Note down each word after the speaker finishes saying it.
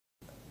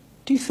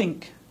Do you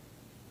think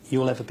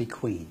you'll ever be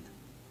Queen?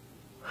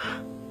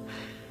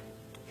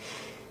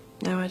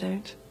 No, I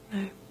don't.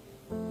 No.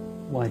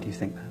 Why do you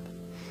think that?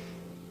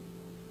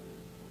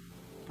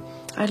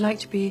 I'd like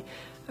to be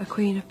a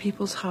queen of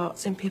people's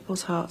hearts, in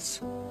people's hearts.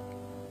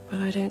 But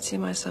I don't see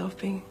myself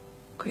being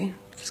queen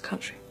of this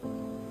country.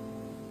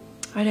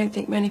 I don't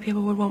think many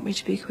people would want me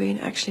to be queen.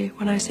 Actually,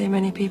 when I say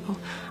many people,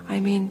 I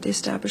mean the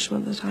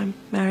establishment that I'm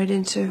married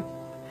into.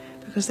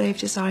 Because they've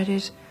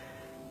decided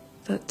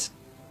that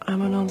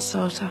I'm a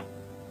non-starter.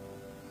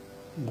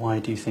 Why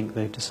do you think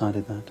they've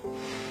decided that?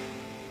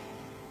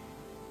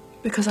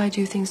 Because I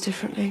do things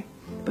differently.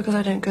 Because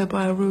I don't go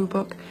by a rule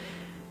book.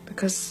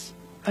 Because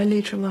I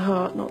lead from the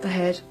heart, not the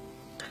head.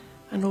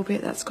 And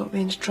albeit that's got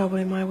me into trouble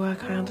in my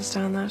work, I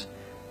understand that.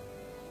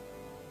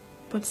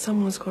 But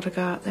someone's got to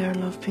go out there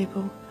and love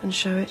people and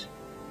show it.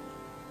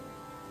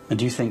 And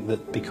do you think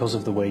that because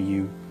of the way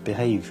you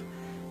behave,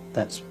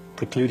 that's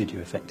precluded you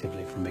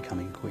effectively from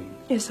becoming Queen?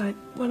 Yes,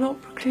 well, not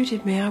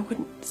precluded me, I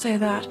wouldn't say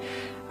that.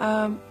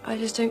 I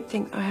just don't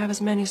think I have as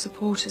many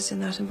supporters in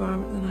that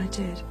environment than I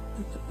did.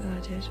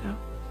 Yeah.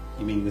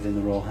 You mean within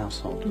the royal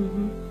household?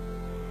 Mm-hmm.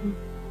 Mm-hmm.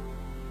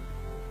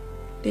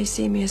 They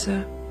see me as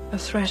a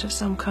threat of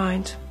some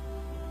kind.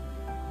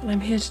 And I'm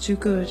here to do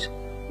good.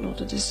 I'm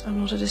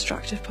not a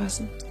destructive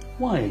person.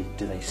 Why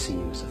do they see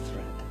you as a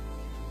threat?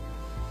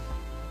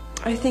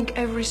 I think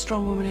every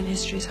strong woman in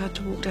history has had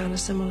to walk down a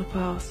similar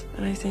path.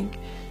 And I think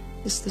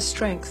it's the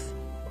strength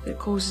that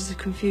causes the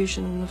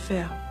confusion and the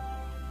fear.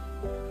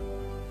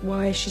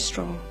 Why is she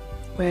strong?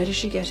 Where does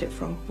she get it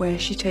from? Where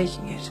is she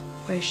taking it?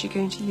 Where is she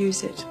going to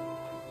use it?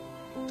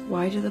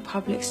 Why do the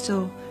public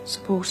still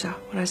support her?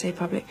 When I say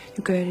public,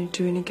 you go in and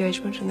do an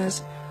engagement and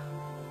there's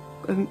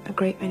a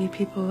great many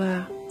people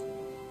there.